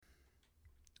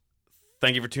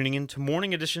Thank you for tuning in to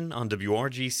Morning Edition on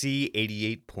WRGC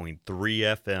 88.3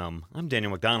 FM. I'm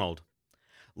Daniel McDonald.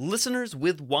 Listeners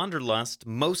with Wanderlust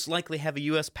most likely have a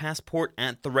U.S. passport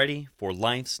at the ready for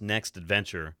life's next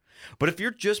adventure. But if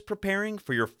you're just preparing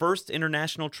for your first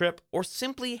international trip or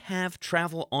simply have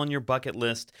travel on your bucket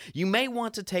list, you may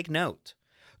want to take note.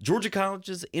 Georgia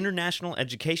College's International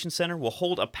Education Center will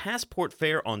hold a passport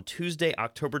fair on Tuesday,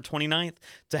 October 29th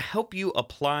to help you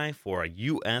apply for a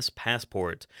U.S.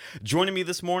 passport. Joining me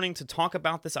this morning to talk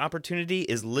about this opportunity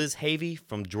is Liz Havey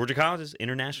from Georgia College's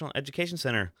International Education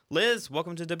Center. Liz,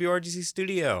 welcome to WRGC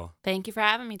Studio. Thank you for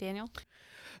having me, Daniel.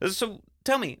 So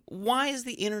tell me, why is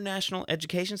the International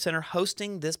Education Center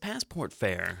hosting this passport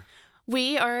fair?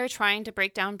 We are trying to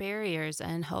break down barriers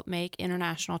and help make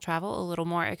international travel a little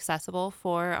more accessible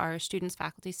for our students,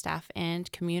 faculty, staff,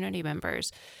 and community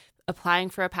members. Applying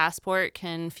for a passport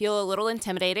can feel a little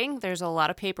intimidating. There's a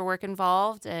lot of paperwork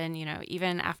involved. And,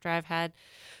 even after I've had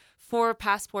 4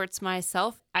 passports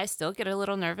myself, I still get a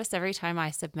little nervous every time I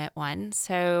submit one.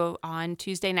 So on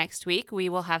Tuesday next week, we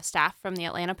will have staff from the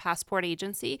Atlanta Passport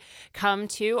Agency come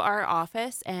to our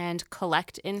office and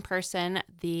collect in person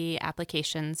the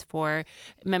applications for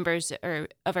members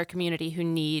of our community who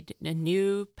need a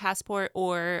new passport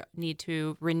or need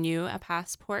to renew a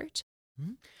passport.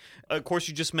 Mm-hmm. Of course,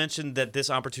 you just mentioned that this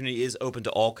opportunity is open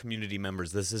to all community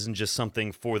members. This isn't just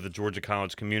something for the Georgia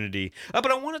College community.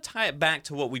 But I want to tie it back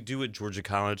to what we do at Georgia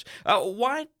College.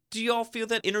 Why do you all feel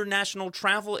that international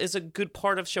travel is a good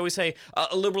part of, shall we say,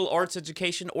 a liberal arts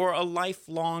education or a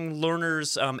lifelong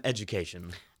learner's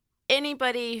education?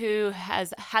 Anybody who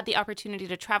has had the opportunity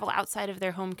to travel outside of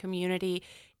their home community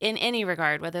in any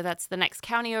regard, whether that's the next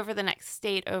county over, the next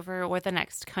state over, or the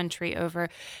next country over,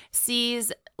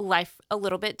 sees life a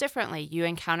little bit differently. You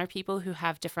encounter people who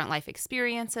have different life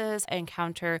experiences,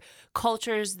 encounter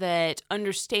cultures that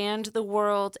understand the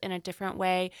world in a different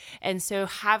way. And so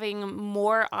having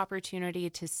more opportunity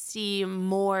to see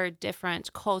more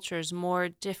different cultures, more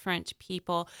different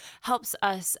people, helps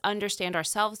us understand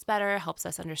ourselves better, helps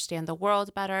us understand the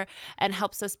world better, and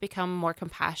helps us become more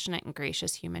compassionate and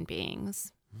gracious human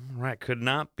beings. All right, could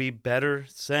not be better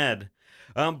said.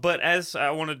 But as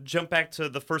I want to jump back to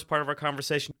the first part of our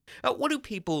conversation, what do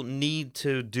people need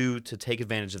to do to take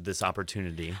advantage of this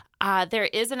opportunity? There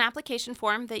is an application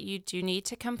form that you do need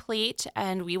to complete,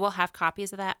 and we will have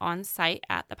copies of that on site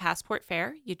at the Passport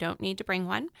Fair. You don't need to bring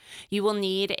one. You will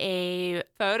need a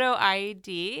photo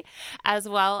ID as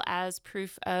well as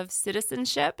proof of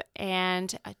citizenship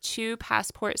and 2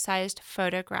 passport-sized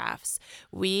photographs.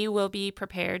 We will be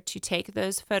prepared to take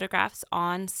those photographs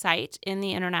on site in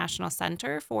the International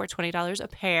Center for $20 a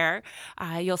pair.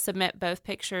 You'll submit both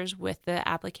pictures with the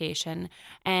application,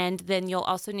 and then you'll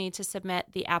also need to submit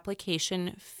the application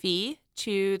fee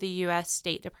to the U.S.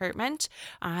 State Department.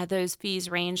 Those fees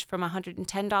range from $110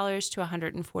 to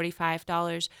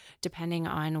 $145, depending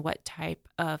on what type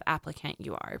of applicant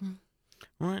you are.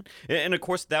 All right. And, of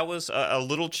course, that was a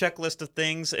little checklist of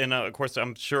things. And, of course,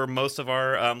 I'm sure most of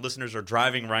our listeners are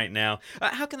driving right now.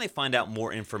 How can they find out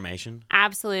more information?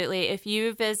 Absolutely. If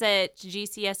you visit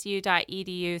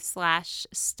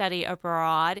gcsu.edu/study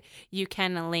abroad, you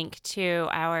can link to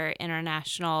our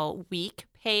International Week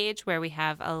page where we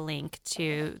have a link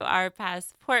to our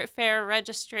Passport Fair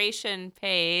registration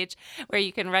page where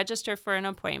you can register for an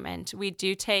appointment. We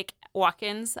do take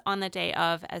walk-ins on the day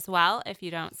of as well if you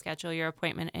don't schedule your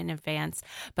appointment in advance.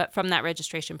 But from that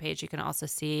registration page, you can also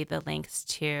see the links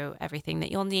to everything that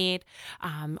you'll need.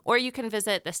 Or you can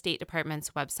visit the State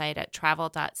Department's website at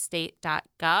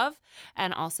travel.state.gov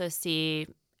and also see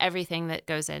everything that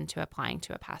goes into applying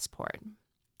to a passport.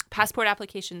 Passport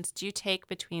applications do take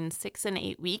between 6 and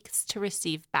 8 weeks to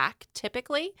receive back,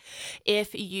 typically.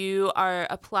 If you are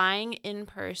applying in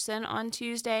person on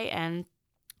Tuesday and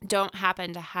don't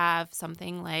happen to have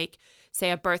something like,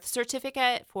 say, a birth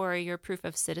certificate for your proof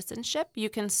of citizenship, you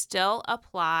can still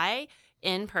apply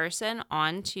in person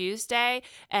on Tuesday,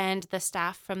 and the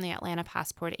staff from the Atlanta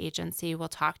Passport Agency will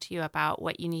talk to you about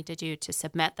what you need to do to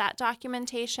submit that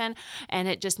documentation, and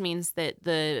it just means that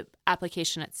the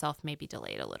application itself may be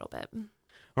delayed a little bit.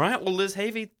 All right. Well, Liz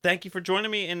Havey, thank you for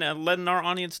joining me and letting our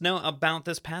audience know about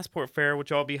this passport fair,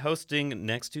 which I'll be hosting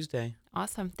next Tuesday.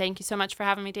 Awesome. Thank you so much for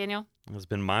having me, Daniel. It's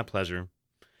been my pleasure.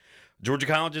 Georgia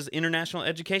College's International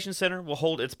Education Center will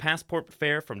hold its passport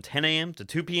fair from 10 a.m. to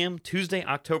 2 p.m. Tuesday,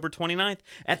 October 29th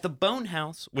at the Bone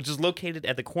House, which is located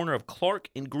at the corner of Clarke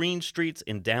and Greene streets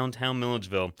in downtown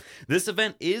Milledgeville. This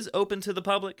event is open to the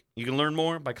public. You can learn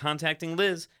more by contacting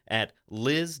Liz at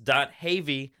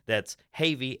liz.havey, that's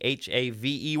Havey,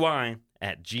 Havey,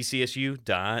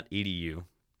 @gcsu.edu.